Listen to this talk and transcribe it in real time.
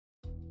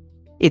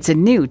It's a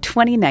new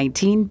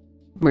 2019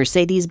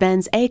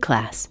 Mercedes-Benz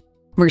A-Class.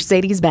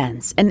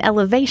 Mercedes-Benz, an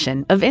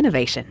elevation of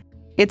innovation.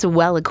 It's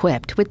well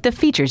equipped with the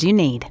features you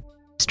need.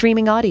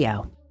 Streaming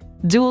audio,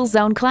 dual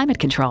zone climate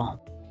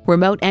control,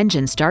 remote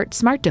engine start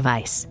smart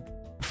device,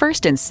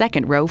 first and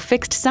second row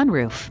fixed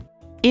sunroof,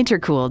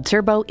 intercooled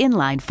turbo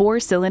inline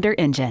 4-cylinder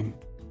engine,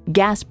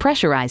 gas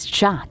pressurized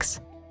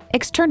shocks,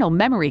 external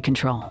memory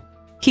control,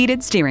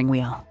 heated steering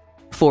wheel,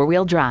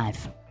 4-wheel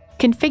drive,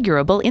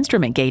 configurable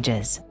instrument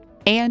gauges,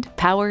 and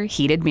power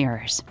heated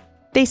mirrors.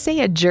 They say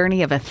a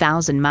journey of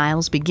 1,000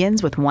 miles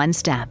begins with one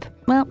step.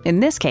 Well, in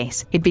this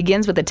case, it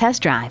begins with a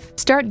test drive.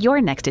 Start your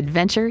next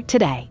adventure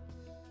today.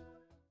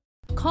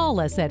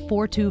 Call us at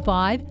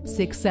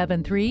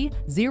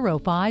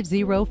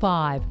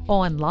 425-673-0505,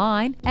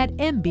 online at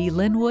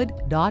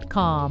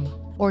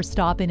mblynnwood.com, or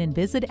stop in and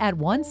visit at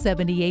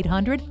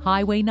 17800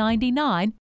 Highway 99,